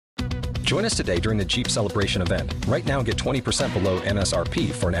Join us today during the Jeep Celebration event. Right now, get 20% below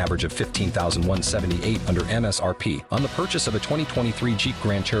MSRP for an average of $15,178 under MSRP on the purchase of a 2023 Jeep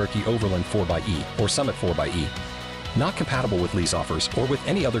Grand Cherokee Overland 4xE or Summit 4xE. Not compatible with lease offers or with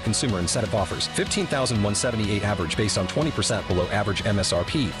any other consumer incentive offers. $15,178 average based on 20% below average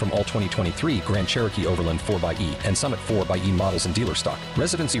MSRP from all 2023 Grand Cherokee Overland 4xE and Summit 4xE models in dealer stock.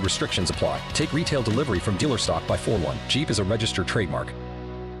 Residency restrictions apply. Take retail delivery from dealer stock by 4/1. Jeep is a registered trademark.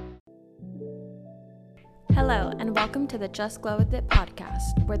 Hello, and welcome to the Just Glow With It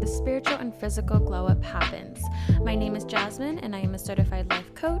podcast, where the spiritual and physical glow up happens. My name is Jasmine, and I am a certified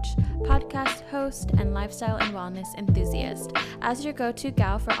life coach, podcast host, and lifestyle and wellness enthusiast. As your go-to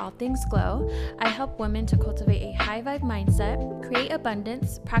gal for all things glow, I help women to cultivate a high vibe mindset, create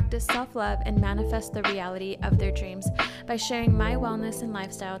abundance, practice self-love, and manifest the reality of their dreams by sharing my wellness and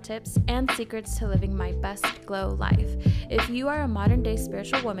lifestyle tips and secrets to living my best glow life. If you are a modern day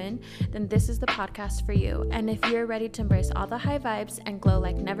spiritual woman, then this is the podcast for you. And if you're ready to embrace all the high vibes and glow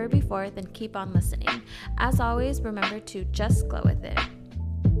like never before, then keep on listening. As always, remember to just glow with it.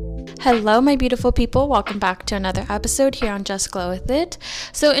 Hello, my beautiful people. Welcome back to another episode here on Just Glow With It.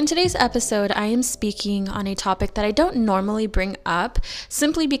 So in today's episode, I am speaking on a topic that I don't normally bring up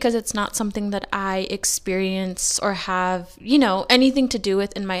simply because it's not something that I experience or have, anything to do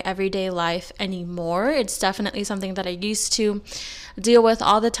with in my everyday life anymore. It's definitely something that I used to deal with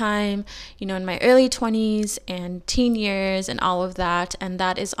all the time, in my early 20s and teen years and all of that. And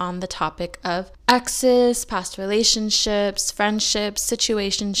that is on the topic of exes, past relationships, friendships,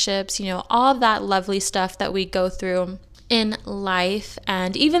 situationships, all that lovely stuff that we go through in life.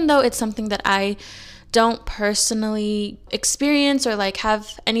 And even though it's something that I don't personally experience or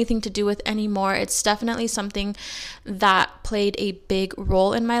have anything to do with anymore, it's definitely something that played a big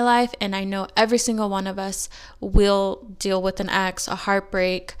role in my life. And I know every single one of us will deal with an ex, a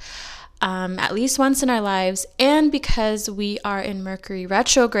heartbreak, at least once in our lives. And because we are in Mercury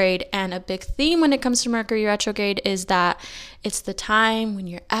retrograde, and a big theme when it comes to Mercury retrograde is that it's the time when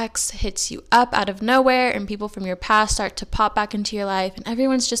your ex hits you up out of nowhere and people from your past start to pop back into your life and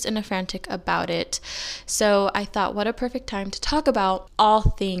everyone's just in a frantic about it. So I thought, what a perfect time to talk about all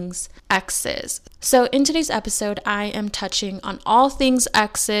things exes. So in today's episode, I am touching on all things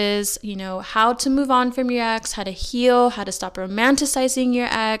exes, how to move on from your ex, how to heal, how to stop romanticizing your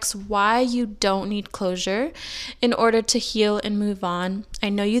ex, why you don't need closure in order to heal and move on. I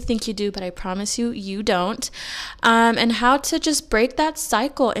know you think you do, but I promise you, you don't. And how to just break that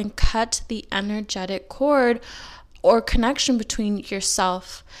cycle and cut the energetic cord or connection between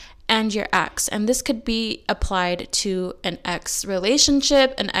yourself and your ex. And this could be applied to an ex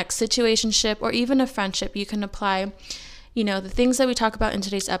relationship, an ex situationship, or even a friendship. You can apply, the things that we talk about in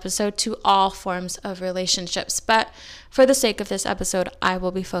today's episode to all forms of relationships. But for the sake of this episode, I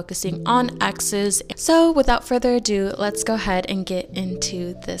will be focusing on exes. So without further ado, let's go ahead and get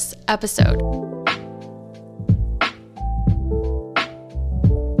into this episode.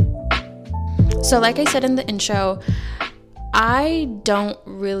 So like I said in the intro, I don't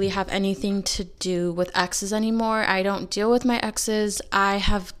really have anything to do with exes anymore. I don't deal with my exes. I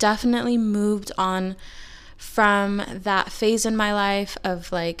have definitely moved on from that phase in my life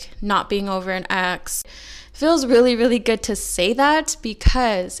of not being over an ex. Feels really, really good to say that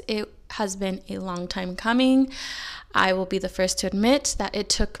because it has been a long time coming. I will be the first to admit that it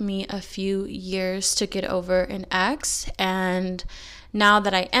took me a few years to get over an ex, and now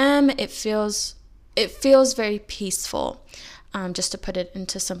that I am, it feels very peaceful, just to put it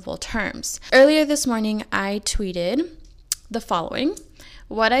into simple terms. Earlier this morning, I tweeted the following.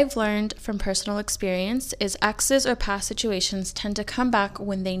 What I've learned from personal experience is exes or past situations tend to come back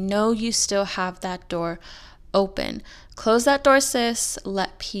when they know you still have that door open. Close that door, sis.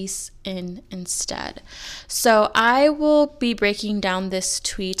 Let peace in instead. So I will be breaking down this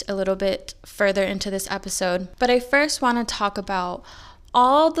tweet a little bit further into this episode, but I first want to talk about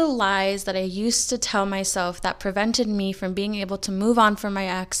all the lies that I used to tell myself that prevented me from being able to move on from my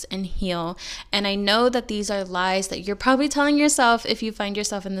ex and heal. And I know that these are lies that you're probably telling yourself if you find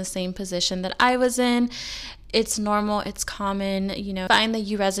yourself in the same position that I was in. It's normal, it's common, find that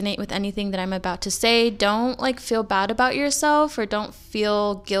you resonate with anything that I'm about to say. Don't feel bad about yourself, or don't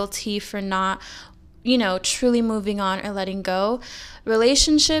feel guilty for not, truly moving on or letting go.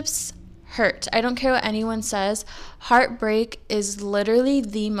 Relationships hurt. I don't care what anyone says. Heartbreak is literally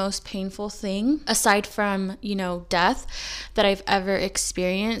the most painful thing, aside from, death, that I've ever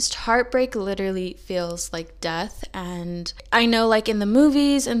experienced. Heartbreak literally feels like death. And I know in the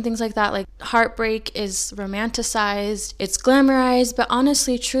movies and things like that, heartbreak is romanticized, it's glamorized, but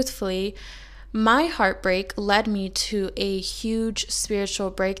honestly, truthfully, My heartbreak led me to a huge spiritual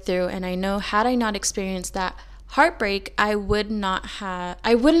breakthrough, and I know had I not experienced that heartbreak, I wouldn't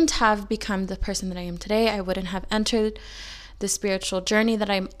have become the person that I am today. I wouldn't have entered the spiritual journey that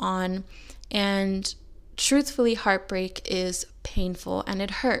I'm on. And truthfully, heartbreak is painful and it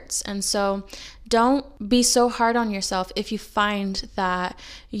hurts. And so don't be so hard on yourself if you find that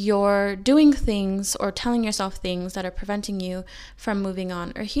you're doing things or telling yourself things that are preventing you from moving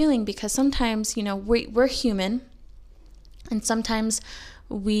on or healing, because sometimes, we're human, and sometimes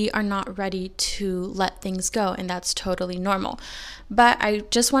we are not ready to let things go, and that's totally normal. But I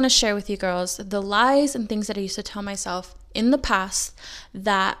just want to share with you girls the lies and things that I used to tell myself in the past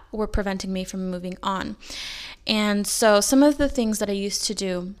that were preventing me from moving on. And so some of the things that I used to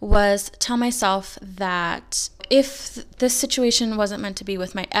do was tell myself that if this situation wasn't meant to be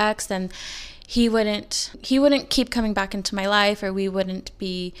with my ex, then he wouldn't keep coming back into my life, or we wouldn't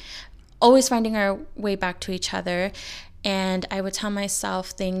be always finding our way back to each other. And I would tell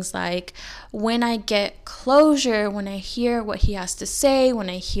myself things like, when I get closure, when I hear what he has to say, when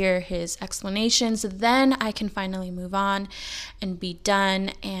I hear his explanations, then I can finally move on and be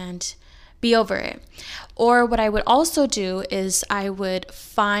done and be over it. Or what I would also do is I would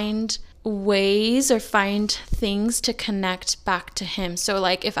find ways or find things to connect back to him. So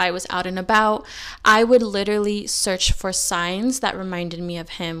like if I was out and about, I would literally search for signs that reminded me of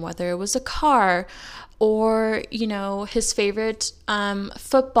him, whether it was a car or, his favorite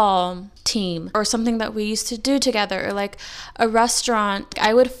football team, or something that we used to do together, or like a restaurant.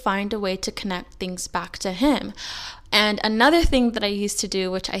 I would find a way to connect things back to him. And another thing that I used to do,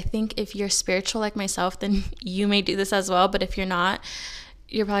 which I think if you're spiritual like myself, then you may do this as well, but if you're not,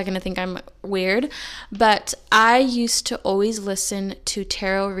 you're probably going to think I'm weird. But I used to always listen to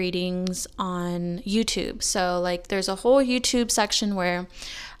tarot readings on YouTube. So like there's a whole YouTube section where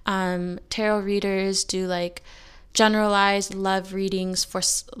tarot readers do like generalized love readings for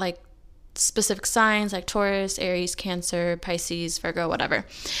like specific signs like Taurus, Aries, Cancer, Pisces, Virgo, whatever.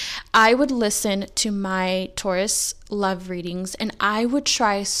 I would listen to my Taurus love readings, and I would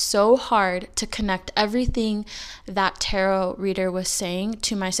try so hard to connect everything that tarot reader was saying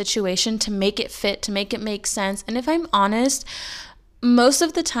to my situation, to make it fit, to make it make sense. And if I'm honest, most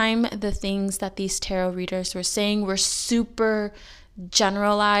of the time the things that these tarot readers were saying were super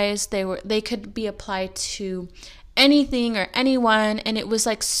generalized. They could be applied to anything or anyone, and it was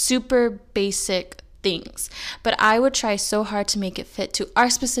like super basic things. But I would try so hard to make it fit to our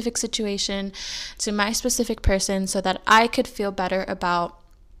specific situation, to my specific person, so that I could feel better about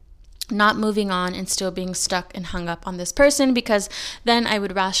not moving on and still being stuck and hung up on this person, because then I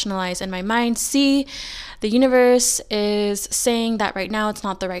would rationalize in my mind, see, the universe is saying that right now it's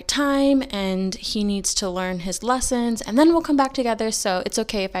not the right time and he needs to learn his lessons, and then we'll come back together, so it's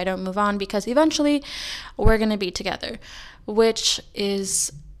okay if I don't move on because eventually we're gonna be together. Which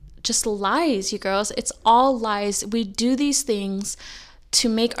is just lies, you girls. It's all lies. We do these things to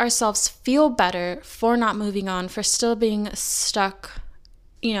make ourselves feel better for not moving on, for still being stuck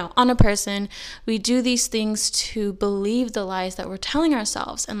on a person. We do these things to believe the lies that we're telling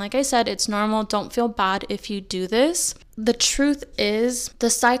ourselves. And like I said, it's normal. Don't feel bad if you do this. The truth is,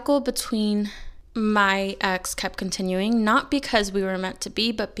 the cycle between my ex kept continuing, not because we were meant to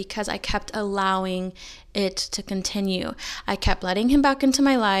be, but because I kept allowing it to continue. I kept letting him back into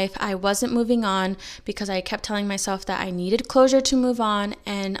my life. I wasn't moving on because I kept telling myself that I needed closure to move on.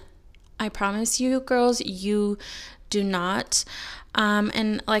 And I promise you, girls, you do not.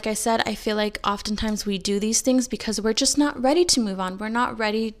 And like I said, I feel like oftentimes we do these things because we're just not ready to move on. We're not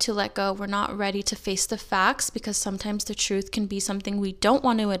ready to let go. We're not ready to face the facts, because sometimes the truth can be something we don't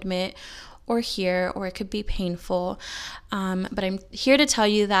want to admit or hear, or it could be painful. But I'm here to tell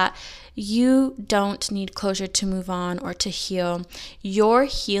you that you don't need closure to move on or to heal. Your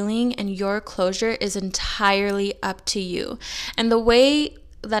healing and your closure is entirely up to you. And the way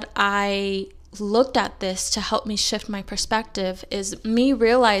that I looked at this to help me shift my perspective is me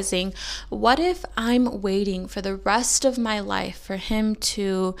realizing, what if I'm waiting for the rest of my life for him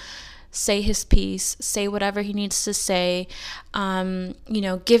to say his piece, say whatever he needs to say,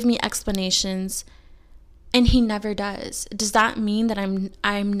 give me explanations, and he never does? Does that mean that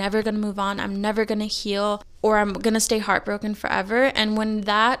I'm never going to move on? I'm never going to heal? or I'm going to stay heartbroken forever. And when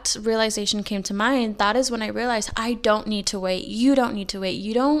that realization came to mind, that is when I realized I don't need to wait. You don't need to wait.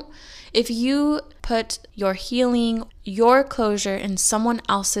 If you put your healing, your closure in someone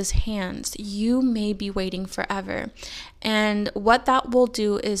else's hands, you may be waiting forever. And what that will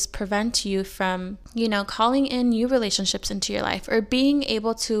do is prevent you from, calling in new relationships into your life or being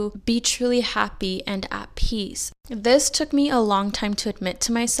able to be truly happy and at peace. This took me a long time to admit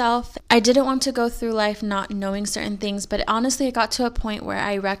to myself. I didn't want to go through life not knowing certain things, but honestly, I got to a point where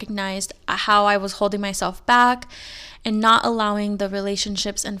I recognized how I was holding myself back and not allowing the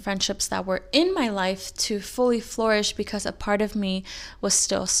relationships and friendships that were in my life to fully flourish because a part of me was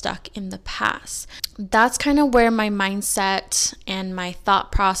still stuck in the past. That's kind of where my mindset and my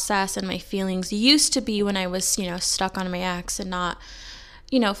thought process and my feelings used to be when I was, stuck on my ex and not,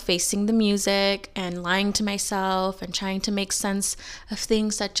 facing the music and lying to myself and trying to make sense of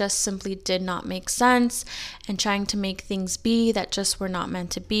things that just simply did not make sense and trying to make things be that just were not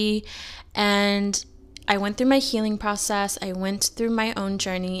meant to be. And I went through my healing process, I went through my own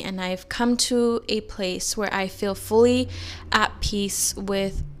journey, and I've come to a place where I feel fully at peace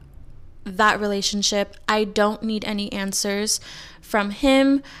with that relationship. I don't need any answers from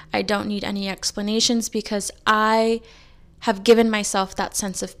him. I don't need any explanations because I have given myself that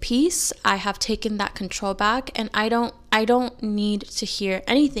sense of peace. I have taken that control back, and I don't need to hear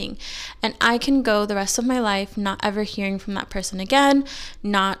anything. And I can go the rest of my life not ever hearing from that person again,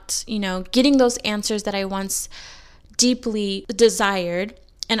 not, getting those answers that I once deeply desired.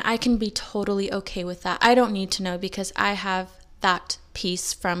 And I can be totally okay with that. I don't need to know because I have that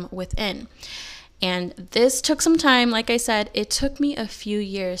peace from within. And this took some time. Like I said, it took me a few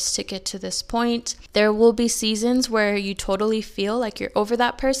years to get to this point. There will be seasons where you totally feel like you're over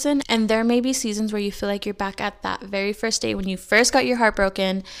that person. And there may be seasons where you feel like you're back at that very first day when you first got your heart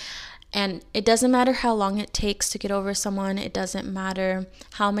broken. And it doesn't matter how long it takes to get over someone. It doesn't matter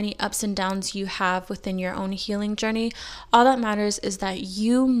how many ups and downs you have within your own healing journey. All that matters is that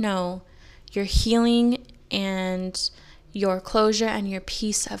your healing and your closure and your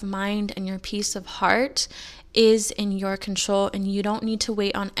peace of mind and your peace of heart is in your control, and you don't need to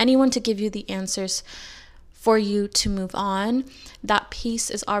wait on anyone to give you the answers for you to move on. That peace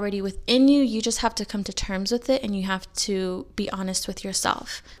is already within you. You just have to come to terms with it, and you have to be honest with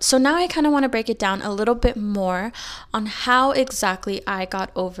yourself. So now I kind of want to break it down a little bit more on how exactly I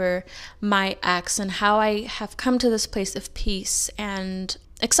got over my ex and how I have come to this place of peace and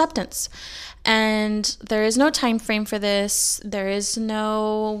acceptance. And there is no time frame for this. There is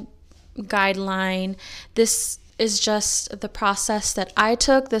no guideline. This is just the process that I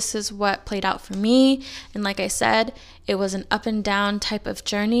took. This is what played out for me. And like I said, it was an up and down type of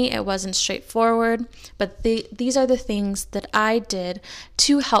journey. It wasn't straightforward, but these are the things that I did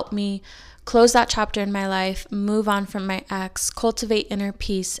to help me close that chapter in my life, move on from my ex, cultivate inner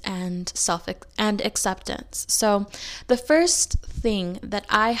peace and acceptance. So the first thing that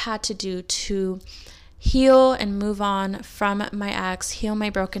I had to do to heal and move on from my ex, heal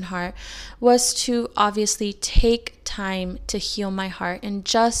my broken heart, was to obviously take time to heal my heart and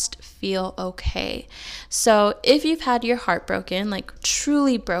just feel okay. So if you've had your heart broken, like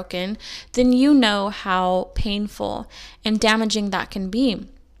truly broken, then you know how painful and damaging that can be.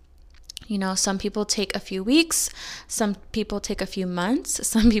 Some people take a few weeks, some people take a few months,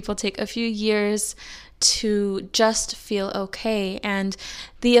 some people take a few years to just feel okay. And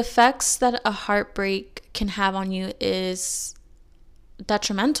the effects that a heartbreak can have on you is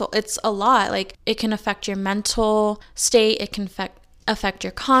detrimental. It's a lot. Like, it can affect your mental state, it can affect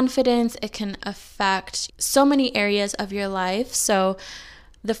your confidence, it can affect so many areas of your life. So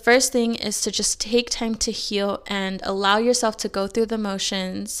the first thing is to just take time to heal and allow yourself to go through the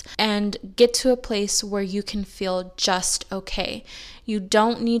motions and get to a place where you can feel just okay. You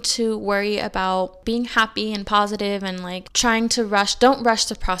don't need to worry about being happy and positive and like trying to rush. Don't rush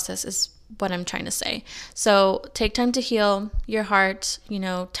the process is what I'm trying to say. So take time to heal your heart,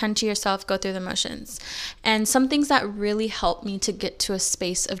 tend to yourself, go through the motions. And some things that really helped me to get to a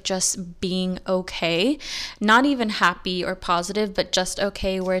space of just being okay, not even happy or positive, but just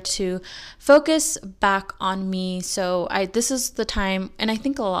okay, were to focus back on me. So this is the time, and I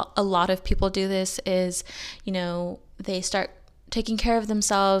think a lot of people do this, is, they start taking care of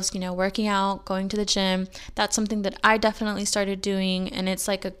themselves, working out, going to the gym. That's something that I definitely started doing, and it's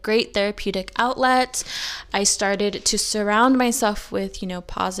like a great therapeutic outlet. I started to surround myself with,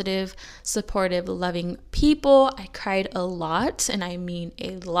 positive, supportive, loving people. I cried a lot, and I mean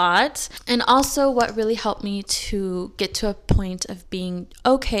a lot. And also what really helped me to get to a point of being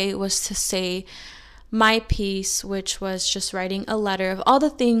okay was to say my piece, which was just writing a letter of all the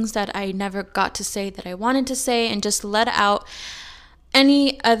things that I never got to say that I wanted to say, and just let out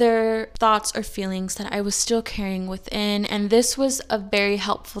any other thoughts or feelings that I was still carrying within. And this was a very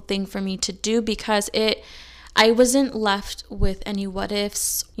helpful thing for me to do because I wasn't left with any what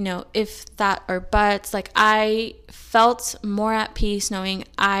ifs, if, that, or buts. Like, I felt more at peace knowing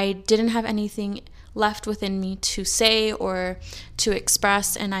I didn't have anything left within me to say or to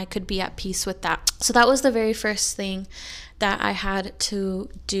express, and I could be at peace with that. So that was the very first thing that I had to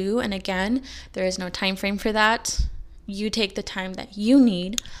do. And again, there is no time frame for that. You take the time that you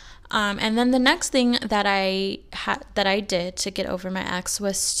need. And then the next thing that I did to get over my ex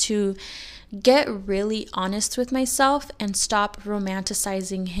was to get really honest with myself and stop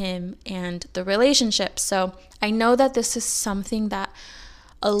romanticizing him and the relationship. So I know that this is something that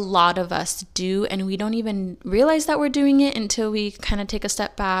a lot of us do, and we don't even realize that we're doing it until we kind of take a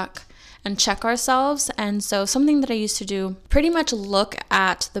step back and check ourselves. And so something that I used to do, pretty much look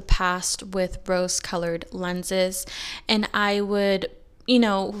at the past with rose-colored lenses, and I would,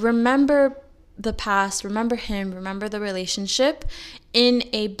 remember the past, remember him, remember the relationship in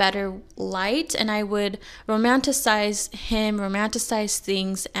a better light, and I would romanticize him, romanticize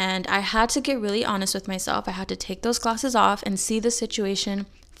things, and I had to get really honest with myself. I had to take those glasses off and see the situation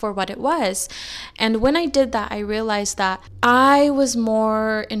for what it was. And when I did that, I realized that I was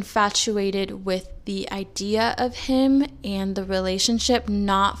more infatuated with the idea of him and the relationship,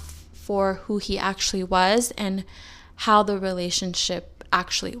 not for who he actually was and how the relationship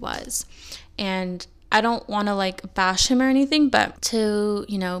actually was. And I don't want to bash him or anything, but to,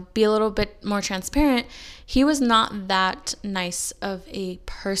 be a little bit more transparent, he was not that nice of a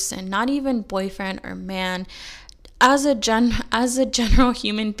person, not even boyfriend or man. As a general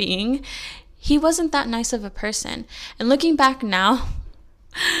human being, he wasn't that nice of a person. And looking back now,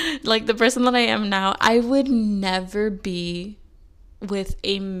 like the person that I am now, I would never be with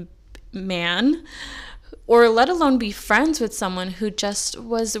a man, or let alone be friends with someone who just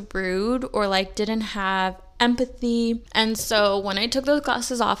was rude or didn't have empathy. And so when I took those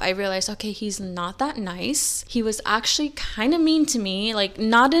glasses off, I realized, okay, he's not that nice. He was actually kind of mean to me,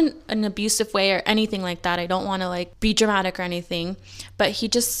 not in an abusive way or anything like that. I don't want to be dramatic or anything, but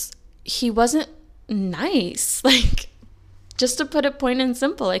he wasn't nice. Just to put it plain and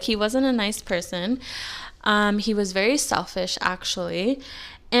simple, he wasn't a nice person. He was very selfish, actually.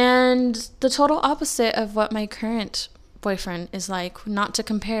 And the total opposite of what my current boyfriend is like. Not to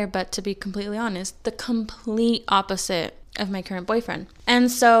compare, but to be completely honest, the complete opposite of my current boyfriend. And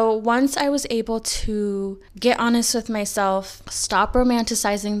so once I was able to get honest with myself, stop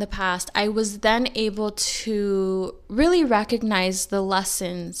romanticizing the past, I was then able to really recognize the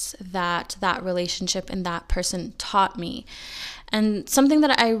lessons that relationship and that person taught me. And something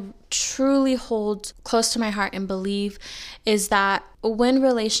that I truly hold close to my heart and believe is that when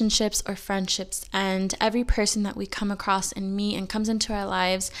relationships or friendships end, every person that we come across and meet and comes into our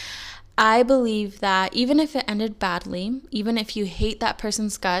lives, I believe that even if it ended badly, even if you hate that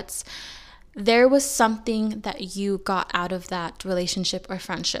person's guts, there was something that you got out of that relationship or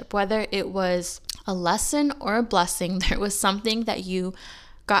friendship. Whether it was a lesson or a blessing, there was something that you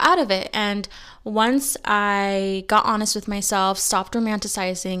got out of it. And once I got honest with myself, stopped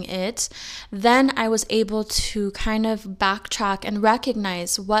romanticizing it, then I was able to kind of backtrack and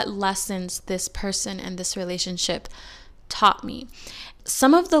recognize what lessons this person and this relationship taught me.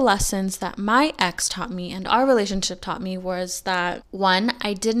 Some of the lessons that my ex taught me and our relationship taught me was that, one,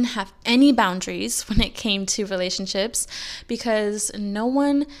 I didn't have any boundaries when it came to relationships because no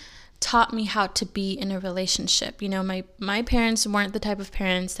one taught me how to be in a relationship. My parents weren't the type of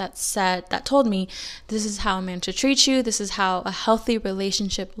parents that told me this is how a man should treat you, this is how a healthy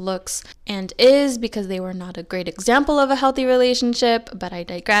relationship looks and is, because they were not a great example of a healthy relationship, but I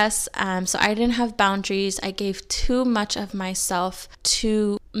digress. So I didn't have boundaries. I gave too much of myself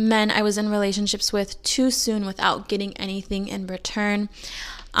to men I was in relationships with too soon without getting anything in return.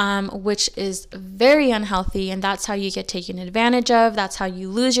 Which is very unhealthy, and that's how you get taken advantage of. That's how you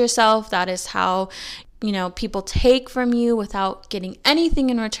lose yourself. That is how, people take from you without getting anything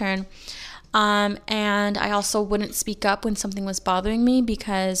in return. And I also wouldn't speak up when something was bothering me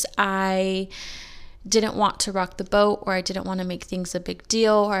because I didn't want to rock the boat, or I didn't want to make things a big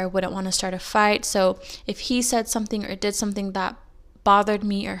deal, or I wouldn't want to start a fight. So if he said something or did something that bothered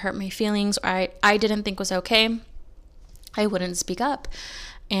me or hurt my feelings, or I didn't think was okay, I wouldn't speak up.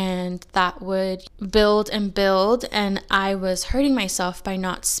 And that would build and build, and I was hurting myself by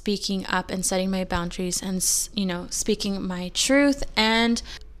not speaking up and setting my boundaries and, speaking my truth. And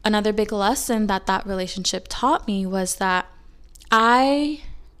another big lesson that relationship taught me was that I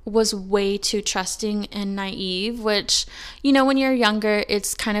was way too trusting and naive, which, when you're younger,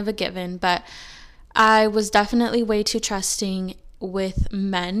 it's kind of a given, but I was definitely way too trusting with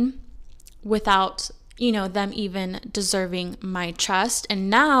men without, them even deserving my trust. And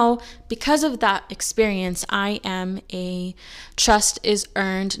now, because of that experience, I am a trust is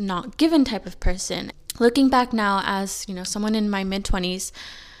earned, not given type of person. Looking back now as, someone in my mid-20s,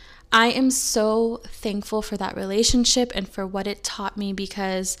 I am so thankful for that relationship and for what it taught me,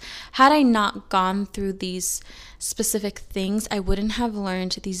 because had I not gone through these specific things, I wouldn't have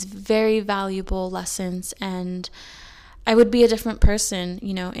learned these very valuable lessons, and I would be a different person,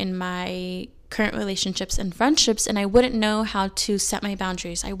 in my current relationships and friendships, and I wouldn't know how to set my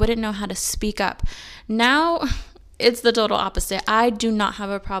boundaries. I wouldn't know how to speak up. Now, it's the total opposite. I do not have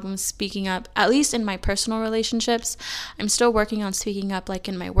a problem speaking up, at least in my personal relationships. I'm still working on speaking up, like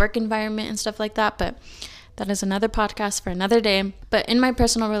in my work environment and stuff like that, but that is another podcast for another day. But in my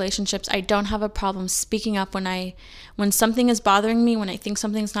personal relationships, I don't have a problem speaking up when something is bothering me, when I think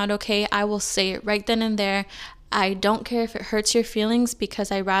something's not okay. I will say it right then and there. I don't care if it hurts your feelings,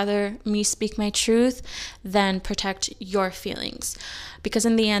 because I'd rather me speak my truth than protect your feelings, because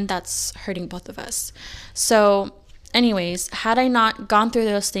in the end, that's hurting both of us. So anyways, had I not gone through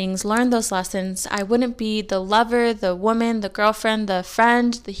those things, learned those lessons, I wouldn't be the lover, the woman, the girlfriend, the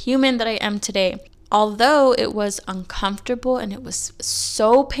friend, the human that I am today. Although it was uncomfortable and it was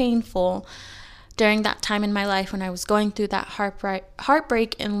so painful during that time in my life when I was going through that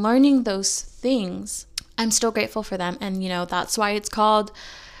heartbreak and learning those things, I'm still grateful for them. And, that's why it's called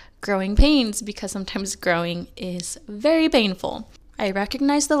growing pains, because sometimes growing is very painful. I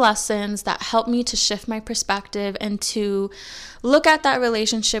recognize the lessons that helped me to shift my perspective and to look at that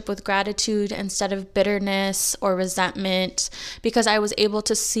relationship with gratitude instead of bitterness or resentment, because I was able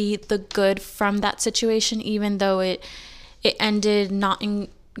to see the good from that situation, even though it ended not in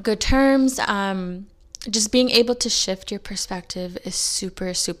good terms. Just being able to shift your perspective is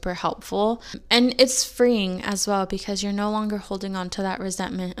super, super helpful. And it's freeing as well, because you're no longer holding on to that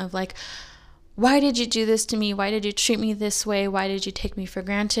resentment of like, why did you do this to me? Why did you treat me this way? Why did you take me for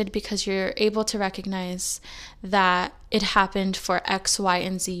granted? Because you're able to recognize that it happened for X, Y,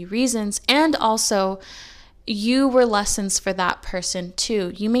 and Z reasons. And also, you were lessons for that person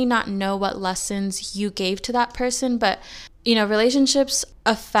too. You may not know what lessons you gave to that person, but relationships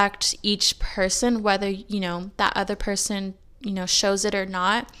affect each person, whether, that other person, shows it or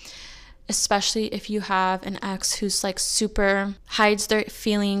not. Especially if you have an ex who's like super hides their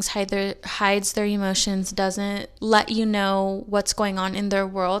feelings, hides their emotions, doesn't let you know what's going on in their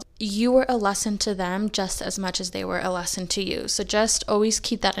world. You were a lesson to them just as much as they were a lesson to you. So just always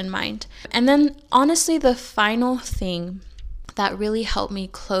keep that in mind. And then honestly, the final thing that really helped me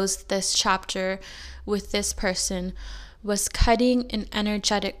close this chapter with this person was cutting an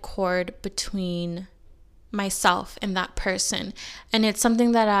energetic cord between myself and that person. And it's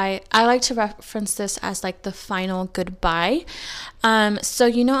something that I like to reference this as like the final goodbye. So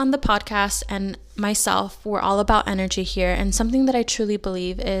on the podcast and myself, we're all about energy here. And something that I truly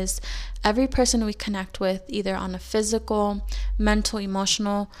believe is every person we connect with, either on a physical, mental,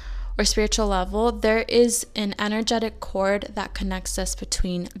 emotional, or spiritual level, there is an energetic cord that connects us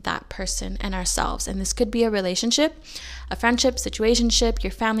between that person and ourselves. And this could be a relationship, a friendship, situationship,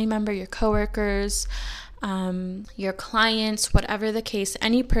 your family member, your coworkers, your clients, whatever the case,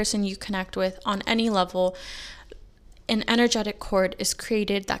 any person you connect with on any level, an energetic cord is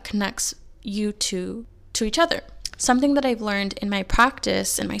created that connects you to each other. Something that I've learned in my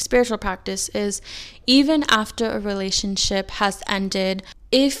practice, in my spiritual practice, is even after a relationship has ended,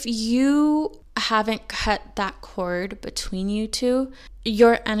 if you haven't cut that cord between you two,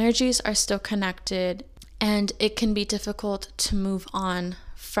 your energies are still connected, and it can be difficult to move on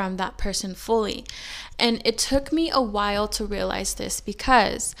from that person fully. And it took me a while to realize this,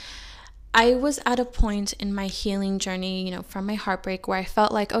 because I was at a point in my healing journey, from my heartbreak, where I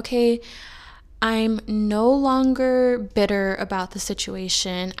felt like, okay, I'm no longer bitter about the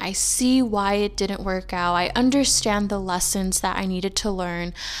situation. I see why it didn't work out. I understand the lessons that I needed to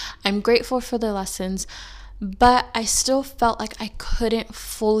learn. I'm grateful for the lessons, but I still felt like I couldn't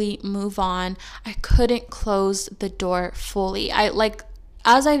fully move on. I couldn't close the door fully.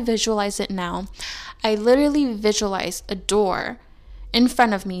 As I visualize it now, I literally visualize a door in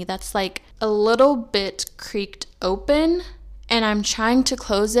front of me that's like a little bit creaked open, and I'm trying to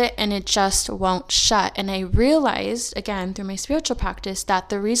close it and it just won't shut. And I realized, again, through my spiritual practice, that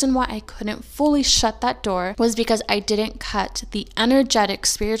the reason why I couldn't fully shut that door was because I didn't cut the energetic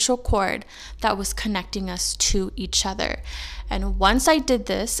spiritual cord that was connecting us to each other. And once I did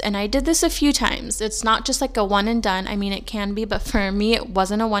this, and I did this a few times, it's not just like a one and done. I mean, it can be, but for me, it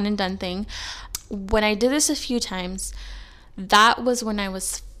wasn't a one and done thing. When I did this a few times, that was when I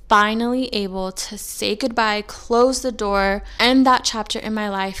was finally able to say goodbye, close the door, end that chapter in my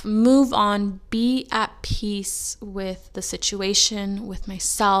life, move on, be at peace with the situation, with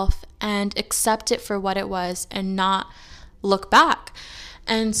myself, and accept it for what it was and not look back.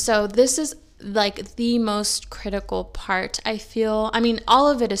 And so this is like the most critical part, I feel. I mean, all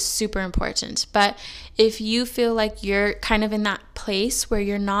of it is super important, but if you feel like you're kind of in that place where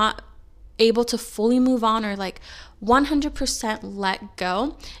you're not able to fully move on or like 100% let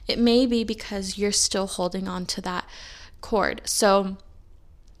go, it may be because you're still holding on to that cord. So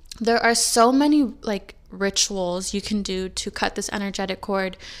there are so many like rituals you can do to cut this energetic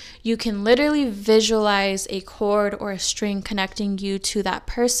cord. You can literally visualize a cord or a string connecting you to that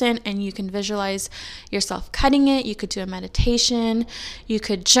person, and you can visualize yourself cutting it. You could do a meditation, you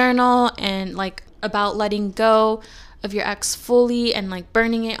could journal and like about letting go of your ex fully and like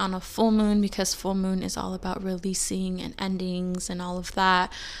burning it on a full moon, because full moon is all about releasing and endings and all of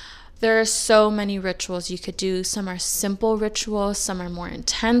that. There are so many rituals you could do. Some are simple rituals, some are more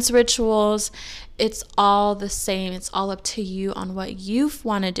intense rituals. It's all the same. It's all up to you on what you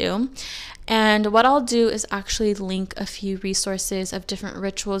want to do. And what I'll do is actually link a few resources of different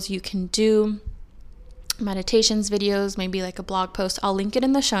rituals you can do, meditations, videos, maybe like a blog post. I'll link it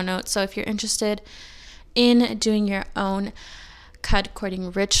in the show notes. So if you're interested in doing your own cut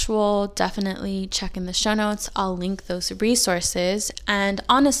cording ritual, definitely check in the show notes. I'll link those resources. And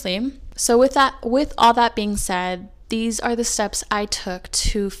honestly, so with all that being said, these are the steps I took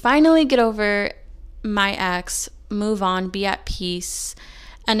to finally get over my ex, move on, be at peace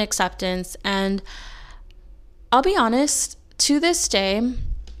and acceptance. And I'll be honest, to this day,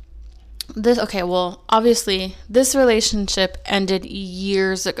 obviously this relationship ended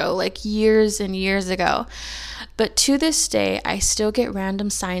years ago, like years and years ago. But to this day, I still get random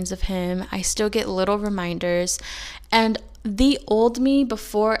signs of him. I still get little reminders. And the old me,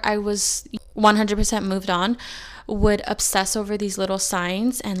 before I was 100% moved on, would obsess over these little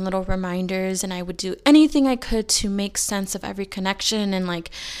signs and little reminders, and I would do anything I could to make sense of every connection and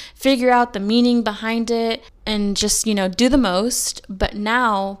like figure out the meaning behind it and just, do the most. But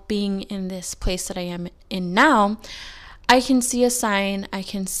now, being in this place that I am in now, I can see a sign, I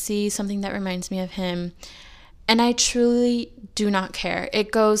can see something that reminds me of him, and I truly do not care.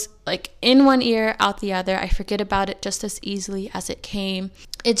 It goes like in one ear, out the other. I forget about it just as easily as it came.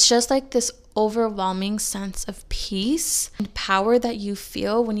 It's just like this overwhelming sense of peace and power that you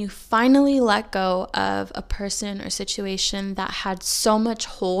feel when you finally let go of a person or situation that had so much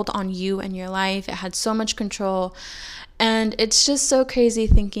hold on you and your life. It had so much control. And it's just so crazy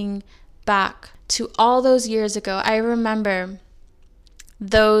thinking back to all those years ago. I remember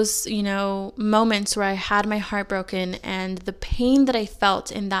those, moments where I had my heart broken and the pain that I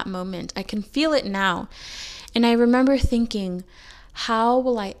felt in that moment. I can feel it now. And I remember thinking, how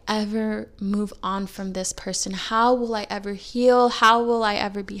will I ever move on from this person? How will I ever heal? How will I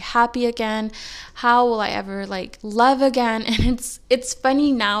ever be happy again? How will I ever love again? And it's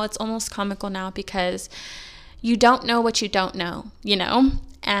funny now, it's almost comical now, because you don't know what you don't know,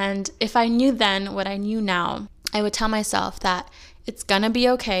 And if I knew then what I knew now, I would tell myself that it's gonna be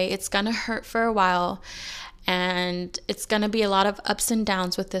okay. It's gonna hurt for a while. And it's going to be a lot of ups and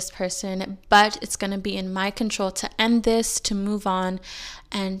downs with this person, but it's going to be in my control to end this, to move on,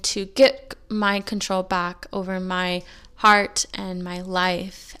 and to get my control back over my heart and my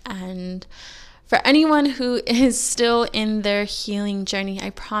life. And for anyone who is still in their healing journey,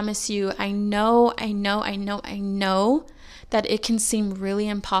 I promise you, I know that it can seem really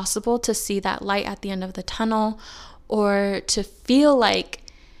impossible to see that light at the end of the tunnel, or to feel like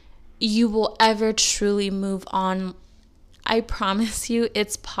you will ever truly move on. I promise you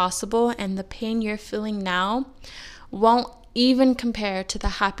it's possible, and the pain you're feeling now won't even compare to the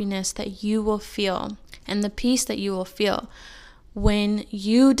happiness that you will feel and the peace that you will feel when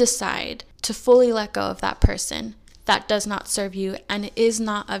you decide to fully let go of that person that does not serve you and is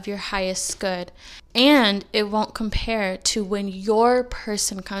not of your highest good. And it won't compare to when your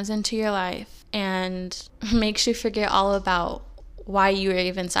person comes into your life and makes you forget all about why you were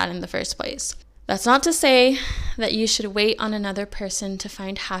even sad in the first place. That's not to say that you should wait on another person to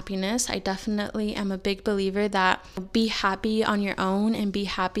find happiness. I definitely am a big believer that be happy on your own and be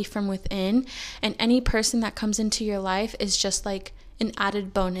happy from within. And any person that comes into your life is just like an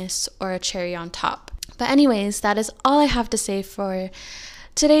added bonus or a cherry on top. But anyways, that is all I have to say for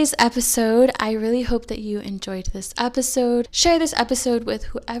today's episode. I really hope that you enjoyed this episode. Share this episode with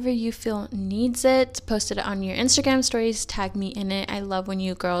whoever you feel needs it. Post it on your Instagram stories. Tag me in it. I love when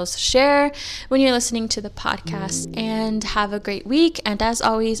you girls share when you're listening to the podcast. And have a great week. And as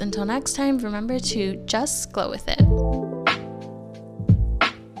always, until next time, remember to just glow with it.